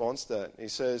in response to that. He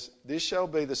says, this shall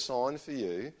be the sign for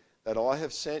you that I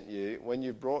have sent you. When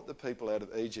you brought the people out of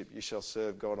Egypt, you shall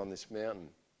serve God on this mountain.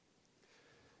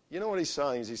 You know what he's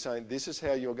saying? He's saying, this is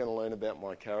how you're going to learn about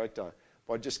my character,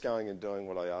 by just going and doing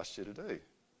what I asked you to do.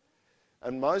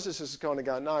 And Moses is kind of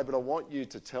going, no, but I want you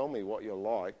to tell me what you're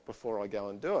like before I go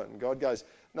and do it. And God goes,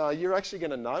 no, you're actually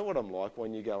going to know what I'm like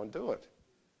when you go and do it.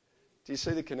 Do you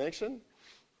see the connection?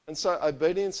 And so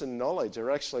obedience and knowledge are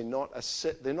actually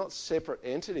they're not separate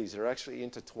entities, they're actually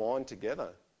intertwined together.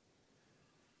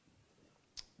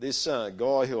 This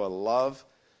guy who I love,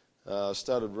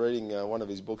 started reading one of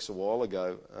his books a while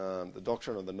ago, The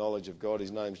Doctrine of the Knowledge of God.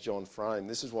 His name's John Frame.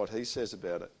 This is what he says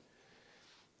about it.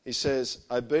 He says,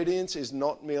 obedience is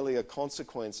not merely a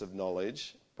consequence of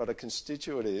knowledge, but a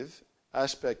constitutive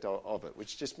aspect of it,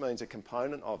 which just means a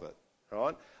component of it,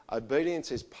 right?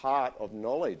 Obedience is part of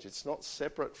knowledge. It's not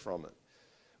separate from it.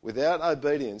 Without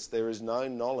obedience, there is no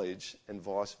knowledge, and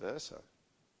vice versa.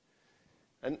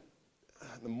 And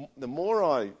the more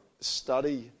I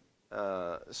study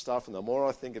stuff and the more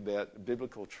I think about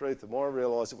biblical truth, the more I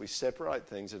realise that we separate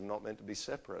things that are not meant to be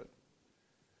separate.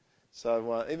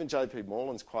 So even J.P.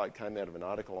 Moreland's quote came out of an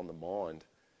article on the mind.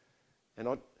 And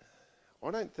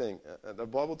I don't think, the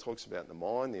Bible talks about the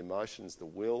mind, the emotions, the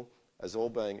will, as all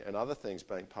being, and other things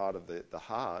being part of the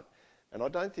heart. And I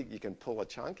don't think you can pull a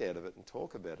chunk out of it and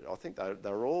talk about it. I think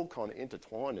they're all kind of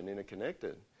intertwined and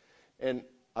interconnected. And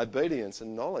obedience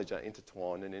and knowledge are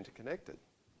intertwined and interconnected.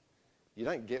 You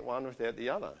don't get one without the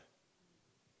other.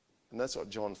 And that's what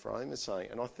John Frame is saying.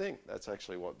 And I think that's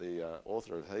actually what the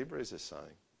author of Hebrews is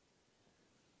saying.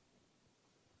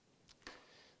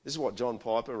 This is what John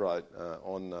Piper wrote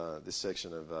on this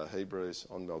section of Hebrews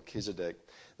on Melchizedek.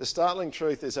 The startling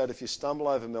truth is that if you stumble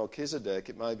over Melchizedek,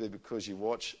 it may be because you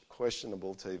watch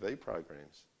questionable TV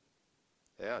programs.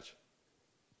 Ouch.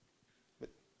 But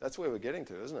that's where we're getting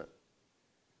to, isn't it?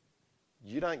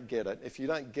 You don't get it. If you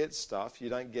don't get stuff, you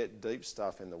don't get deep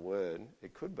stuff in the Word,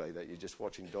 it could be that you're just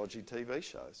watching dodgy TV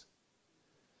shows.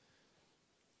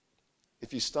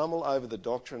 If you stumble over the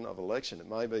doctrine of election, it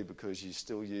may be because you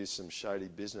still use some shady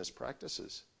business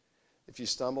practices. If you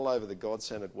stumble over the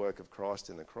God-centered work of Christ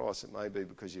in the cross, it may be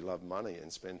because you love money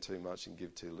and spend too much and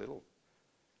give too little.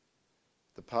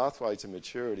 The pathway to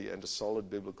maturity and to solid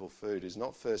biblical food is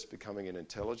not first becoming an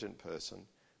intelligent person,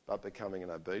 but becoming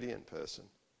an obedient person.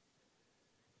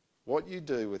 What you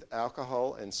do with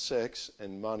alcohol and sex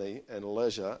and money and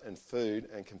leisure and food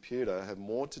and computer have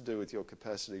more to do with your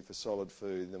capacity for solid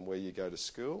food than where you go to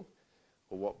school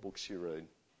or what books you read.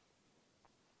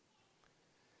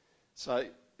 So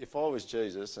if I was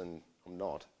Jesus, and I'm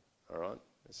not, all right?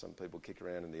 Some people kick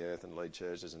around in the earth and lead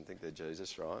churches and think they're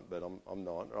Jesus, right? But I'm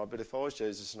not, right? But if I was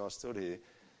Jesus and I stood here,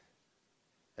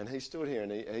 and he stood here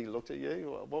and he looked at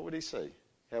you, what would he see?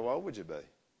 How old would you be?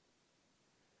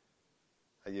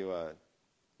 Are you a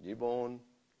newborn?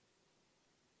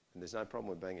 And there's no problem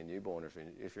with being a newborn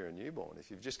if you're a newborn.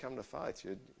 If you've just come to faith,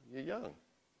 you're young,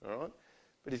 all right?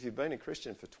 But if you've been a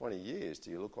Christian for 20 years, do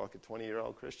you look like a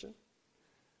 20-year-old Christian?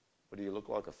 Or do you look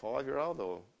like a 5-year-old?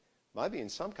 Or maybe in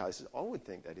some cases, I would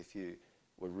think that if you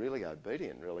were really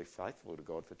obedient, really faithful to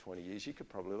God for 20 years, you could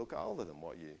probably look older than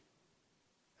what you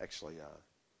actually are.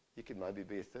 You could maybe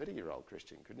be a 30-year-old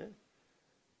Christian, couldn't you?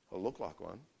 Or look like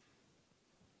one.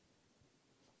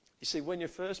 You see, when you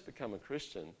first become a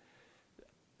Christian,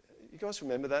 you guys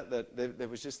remember that there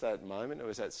was just that moment, there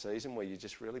was that season where you're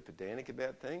just really pedantic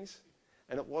about things?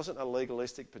 And it wasn't a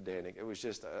legalistic pedantic, it was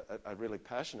just a really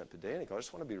passionate pedantic. I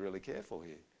just want to be really careful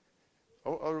here.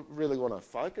 I really want to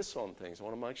focus on things. I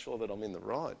want to make sure that I'm in the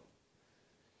right.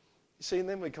 You see, and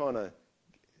then we kind of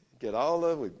get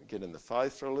older, we get in the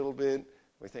faith for a little bit.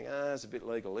 We think, it's a bit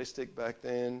legalistic back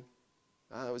then.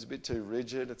 It was a bit too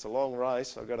rigid. It's a long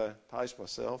race. I've got to pace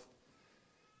myself.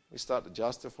 We start to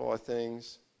justify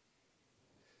things.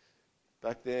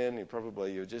 Back then,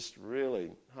 you're just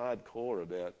really hardcore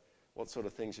about what sort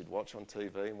of things you'd watch on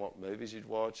TV and what movies you'd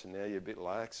watch, and now you're a bit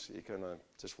lax. You can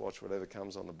just watch whatever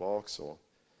comes on the box, or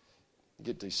you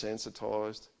get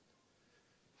desensitised.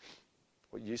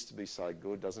 What used to be so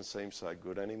good doesn't seem so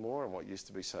good anymore, and what used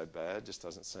to be so bad just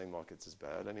doesn't seem like it's as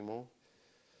bad anymore.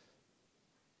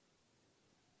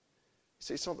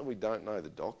 See, it's not that we don't know the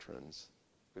doctrines.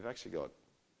 We've actually got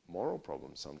moral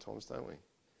problems sometimes, don't we?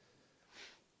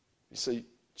 You see,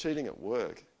 cheating at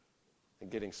work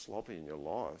and getting sloppy in your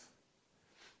life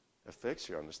affects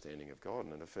your understanding of God,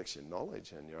 and it affects your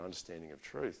knowledge and your understanding of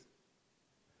truth.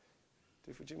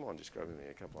 Dude, would you mind just grabbing me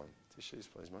a couple of tissues,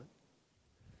 please, mate?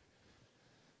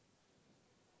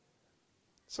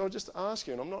 So I'll just ask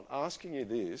you, and I'm not asking you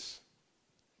this.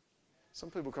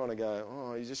 Some people kind of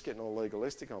go, you're just getting all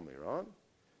legalistic on me, right?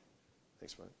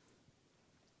 Thanks, mate.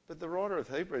 But the writer of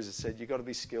Hebrews has said you've got to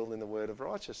be skilled in the word of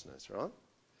righteousness, right?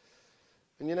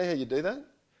 And you know how you do that?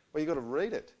 Well, you've got to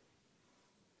read it.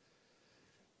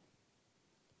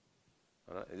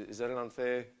 Is that an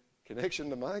unfair connection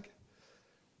to make?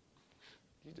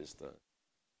 You just don't.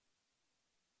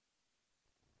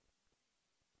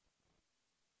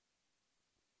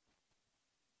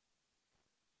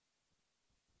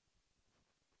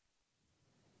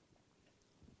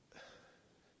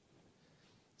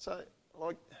 So,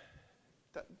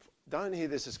 don't hear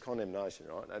this as condemnation,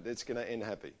 right? It's going to end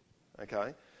happy,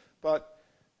 okay? But,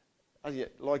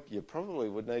 you probably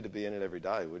would need to be in it every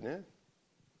day, wouldn't you?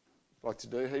 Like to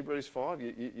do Hebrews 5,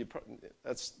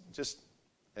 that's just,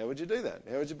 how would you do that?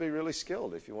 How would you be really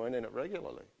skilled if you weren't in it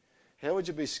regularly? How would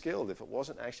you be skilled if it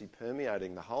wasn't actually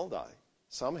permeating the whole day,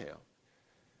 somehow?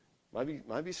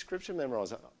 Maybe scripture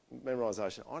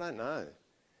memorisation, I don't know.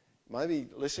 Maybe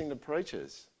listening to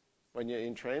preachers when you're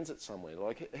in transit somewhere.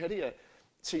 How do you...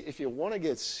 See, if you want to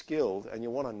get skilled and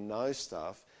you want to know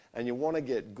stuff and you want to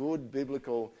get good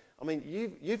biblical...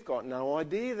 you've got no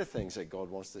idea the things that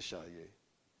God wants to show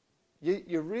you.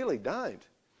 You really don't.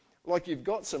 You've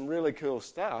got some really cool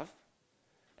stuff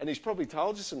and he's probably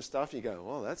told you some stuff. You go,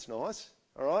 oh, that's nice,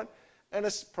 all right? And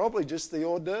it's probably just the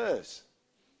hors d'oeuvres,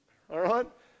 all right?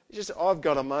 I've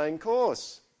got a main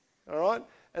course, all right?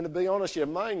 And to be honest, your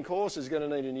main course is going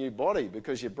to need a new body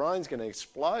because your brain's going to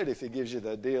explode if he gives you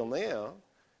the deal now.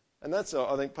 And that's,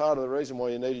 I think, part of the reason why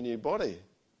you need a new body.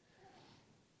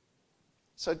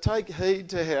 So take heed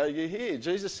to how you hear.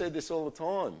 Jesus said this all the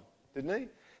time, didn't he?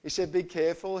 He said, be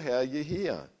careful how you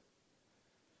hear.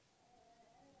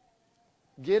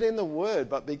 Get in the Word,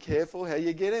 but be careful how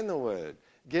you get in the Word.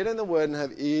 Get in the Word and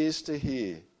have ears to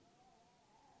hear.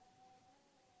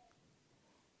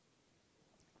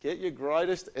 Get your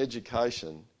greatest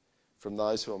education from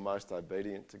those who are most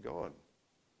obedient to God.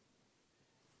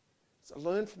 So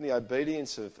learn from the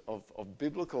obedience of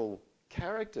biblical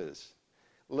characters.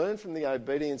 Learn from the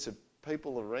obedience of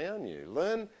people around you.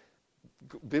 Learn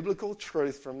biblical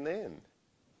truth from them.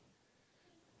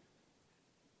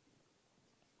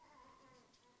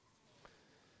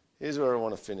 Here's where I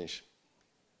want to finish.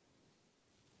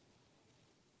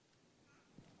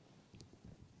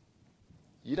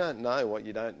 You don't know what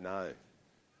you don't know.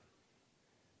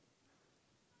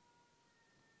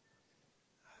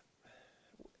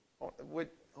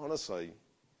 Honestly,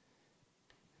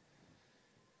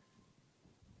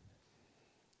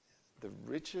 the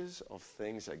riches of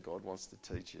things that God wants to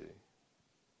teach you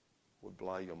would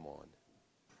blow your mind.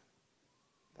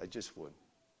 They just would.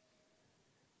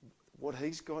 What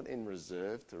He's got in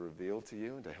reserve to reveal to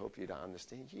you and to help you to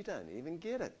understand, you don't even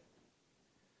get it.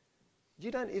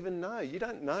 You don't even know. You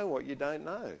don't know what you don't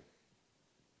know.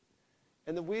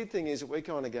 And the weird thing is that we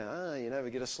kind of go,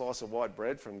 we get a slice of white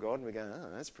bread from God and we go,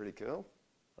 that's pretty cool.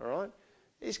 All right?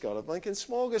 He's got a blinking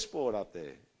smorgasbord up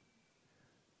there.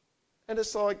 And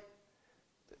it's like,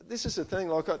 this is the thing,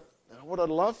 what I'd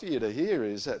love for you to hear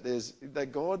is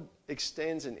that God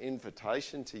extends an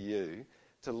invitation to you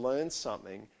to learn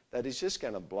something that is just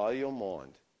going to blow your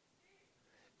mind.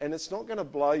 And it's not going to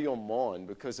blow your mind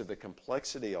because of the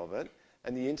complexity of it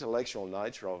and the intellectual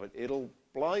nature of it. It'll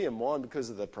blow your mind because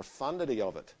of the profundity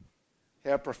of it,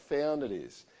 how profound it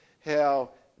is, how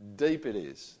deep it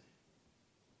is.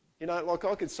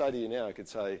 I could say to you now,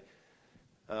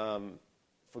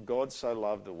 for God so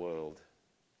loved the world,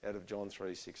 out of John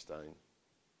 3:16.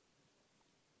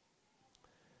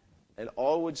 And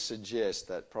I would suggest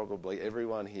that probably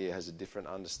everyone here has a different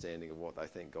understanding of what they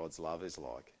think God's love is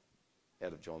like,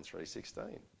 out of John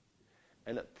 3:16.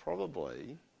 And it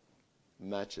probably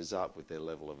matches up with their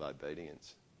level of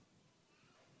obedience.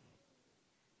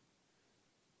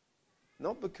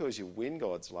 Not because you win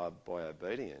God's love by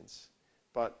obedience,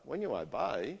 but when you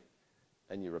obey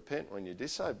and you repent when you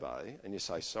disobey and you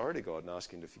say sorry to God and ask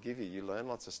Him to forgive you, you learn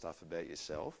lots of stuff about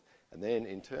yourself, and then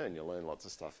in turn you learn lots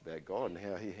of stuff about God and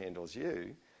how He handles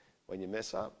you when you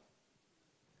mess up.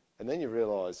 And then you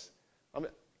realise,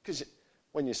 because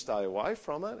when you stay away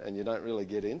from it and you don't really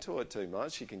get into it too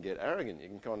much, you can get arrogant. You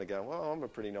can kind of go, well, I'm a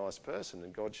pretty nice person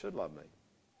and God should love me.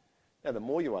 Now, the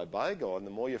more you obey God and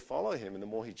the more you follow Him and the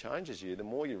more He changes you, the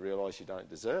more you realise you don't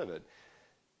deserve it.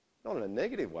 Not in a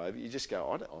negative way, but you just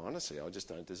go, honestly, I just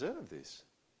don't deserve this.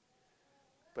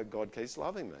 But God keeps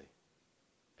loving me.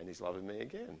 And He's loving me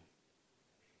again.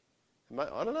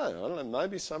 I don't know.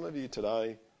 Maybe some of you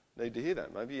today need to hear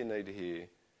that. Maybe you need to hear,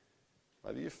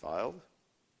 maybe you failed.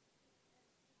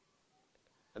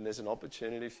 And there's an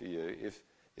opportunity for you,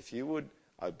 if you would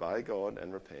obey God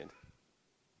and repent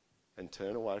and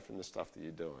turn away from the stuff that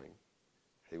you're doing,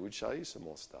 He would show you some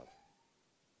more stuff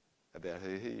about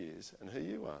who He is and who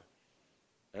you are.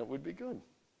 And it would be good.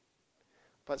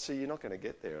 But see, you're not going to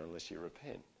get there unless you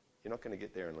repent. You're not going to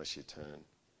get there unless you turn.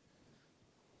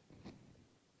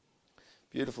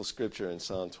 Beautiful scripture in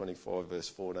Psalm 25 verse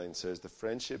 14 says, the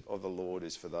friendship of the Lord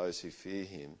is for those who fear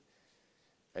Him,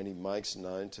 and He makes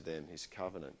known to them His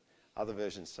covenant. Other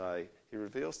versions say He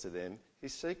reveals to them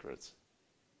His secrets.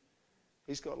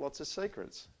 He's got lots of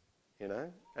secrets,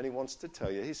 and He wants to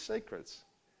tell you His secrets.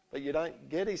 But you don't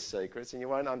get His secrets and you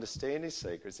won't understand His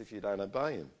secrets if you don't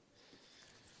obey Him.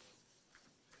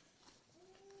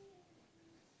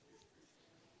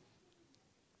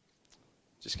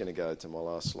 Just going to go to my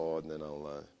last slide and then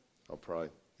I'll pray.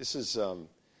 This is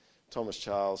Thomas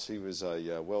Charles. He was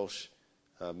a Welsh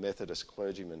Methodist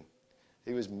clergyman.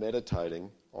 He was meditating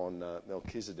on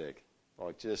Melchizedek.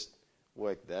 Just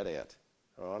work that out.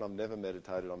 All right, I've never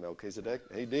meditated on Melchizedek.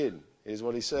 He did. Here's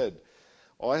what he said.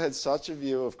 I had such a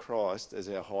view of Christ as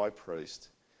our high priest,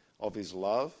 of His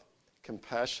love,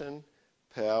 compassion,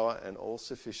 power and all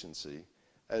sufficiency,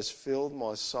 as filled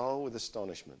my soul with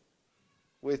astonishment,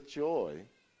 with joy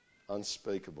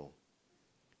unspeakable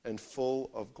and full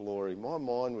of glory. My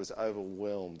mind was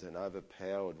overwhelmed and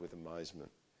overpowered with amazement.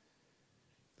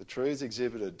 The truths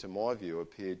exhibited to my view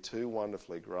appeared too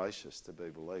wonderfully gracious to be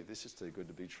believed. This is too good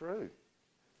to be true.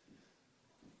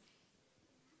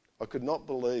 I could not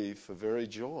believe for very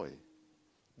joy.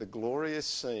 The glorious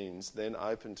scenes then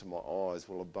opened to my eyes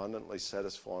will abundantly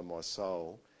satisfy my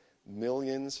soul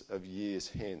millions of years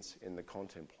hence in the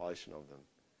contemplation of them.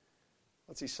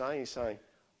 What's he saying? He's saying,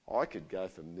 I could go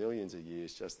for millions of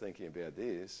years just thinking about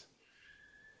this,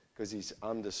 because he's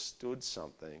understood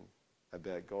something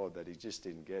about God that he just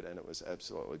didn't get, and it was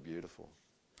absolutely beautiful.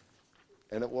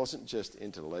 And it wasn't just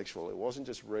intellectual. It wasn't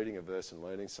just reading a verse and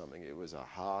learning something. It was a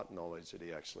heart knowledge that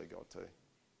he actually got to.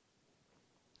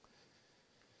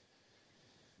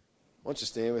 Why don't you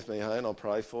stand with me, hey, and I'll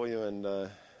pray for you. And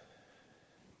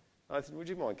Nathan, would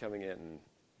you mind coming out and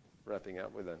wrapping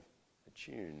up with a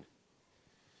tune?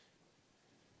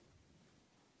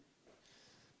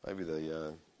 Maybe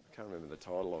I can't remember the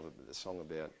title of it, but the song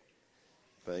about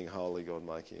being holy, God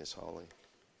making us holy.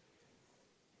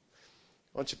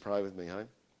 Why don't you pray with me, hey?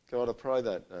 God, I pray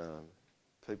that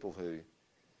people who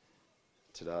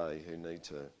today who need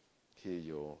to hear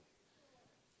your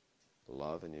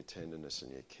love and your tenderness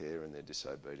and your care and their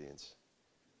disobedience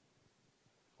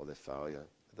or their failure,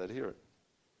 they'd hear it.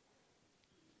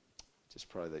 Just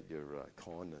pray that your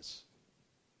kindness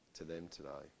to them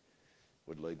today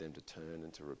would lead them to turn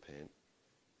and to repent,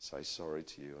 say sorry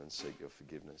to you and seek your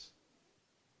forgiveness.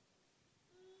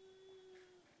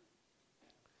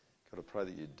 God, I pray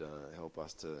that you'd help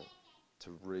us to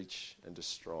reach and to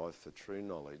strive for true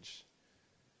knowledge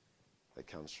that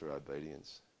comes through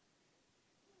obedience.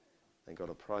 And God,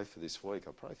 I pray for this week.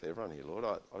 I pray for everyone here, Lord.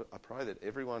 I pray that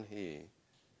everyone here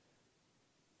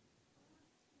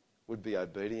would be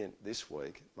obedient this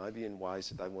week, maybe in ways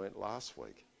that they weren't last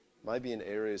week, maybe in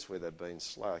areas where they've been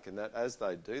slack, and that as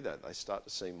they do that, they start to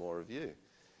see more of you.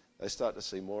 They start to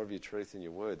see more of your truth in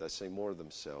your word. They see more of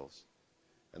themselves,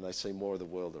 and they see more of the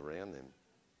world around them.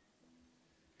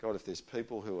 God, if there's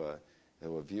people who are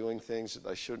viewing things that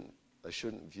they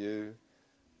shouldn't view,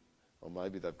 or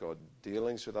maybe they've got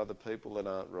dealings with other people that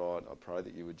aren't right, I pray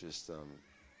that you would just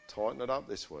tighten it up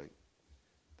this week,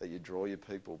 that you draw your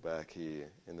people back here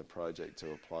in the project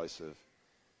to a place of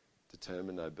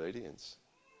determined obedience,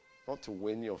 not to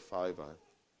win your favour,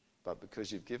 but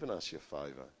because you've given us your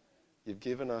favour. You've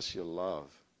given us your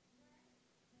love.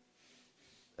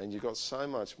 And you've got so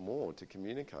much more to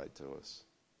communicate to us.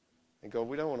 And God,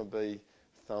 we don't want to be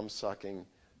thumb-sucking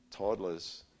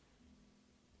toddlers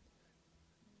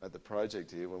at the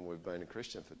project here when we've been a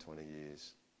Christian for 20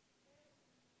 years.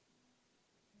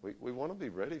 We want to be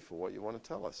ready for what you want to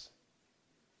tell us,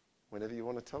 whenever you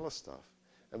want to tell us stuff.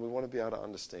 And we want to be able to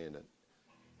understand it.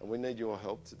 And we need your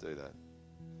help to do that.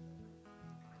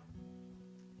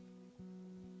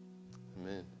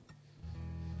 Amen.